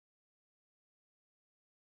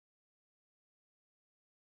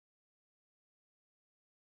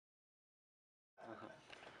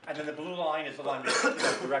And then the blue line is the line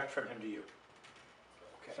that's direct from him to you.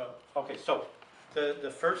 Okay. So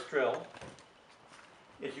the first drill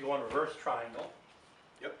is you go in reverse triangle.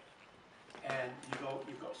 Yep. And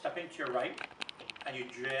you go stepping to your right, and you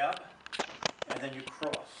jab, and then you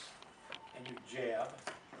cross, and you jab,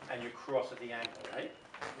 and you cross at the angle, right?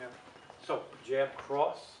 Yeah. So jab,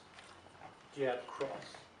 cross,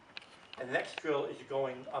 and the next drill is you're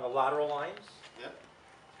going on the lateral lines. Yep.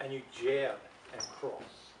 And you jab and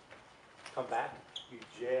cross. Come back, you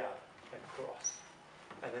jab and cross,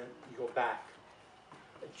 and then you go back,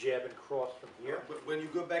 jab and cross from here. But when you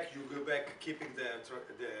go back keeping the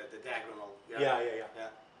diagonal. Yeah.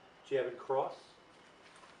 Jab and cross,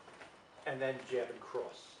 and then jab and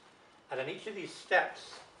cross. And on each of these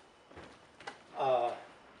steps,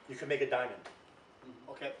 you can make a diamond.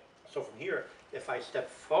 Okay. So from here, if I step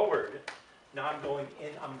forward, now I'm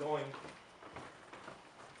going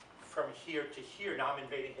from here to here. Now I'm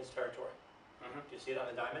invading his territory. Do you see it on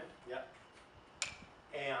the diamond? Yeah.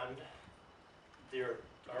 And there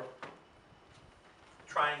are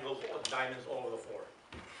triangles or diamonds all over the floor.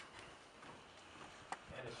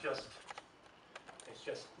 And it's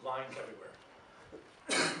just lines everywhere.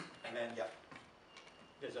 And then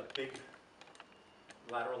there's a big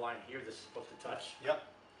lateral line here. This is supposed to touch. Yep.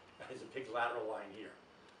 There's a big lateral line here.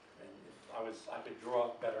 And if I could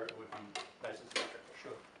draw better, it would be nice and symmetrical.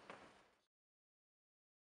 Sure.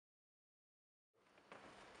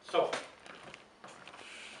 So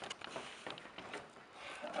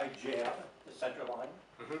I jab the center line,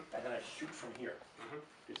 and then I shoot from here.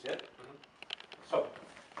 You see it? So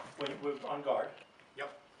when we're on guard,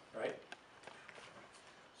 right?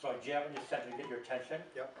 So I jab in your center to get your attention,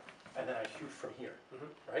 and then I shoot from here,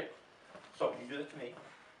 right? So you do this to me.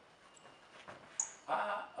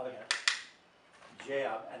 Other hand.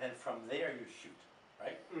 Jab, and then from there you shoot,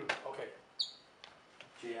 right? Okay.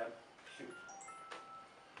 Jab, shoot.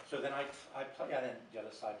 So then I play, and then the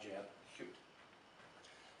other side jab, shoot.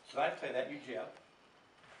 So I play that, you jab,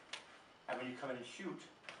 and when you come in and shoot,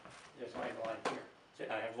 there's my line here. See,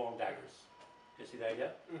 I have long daggers. Do you see the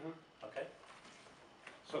idea? Okay.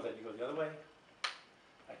 So then you go the other way.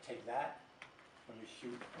 I take that. When you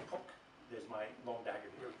shoot, hook. There's my long dagger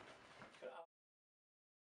here.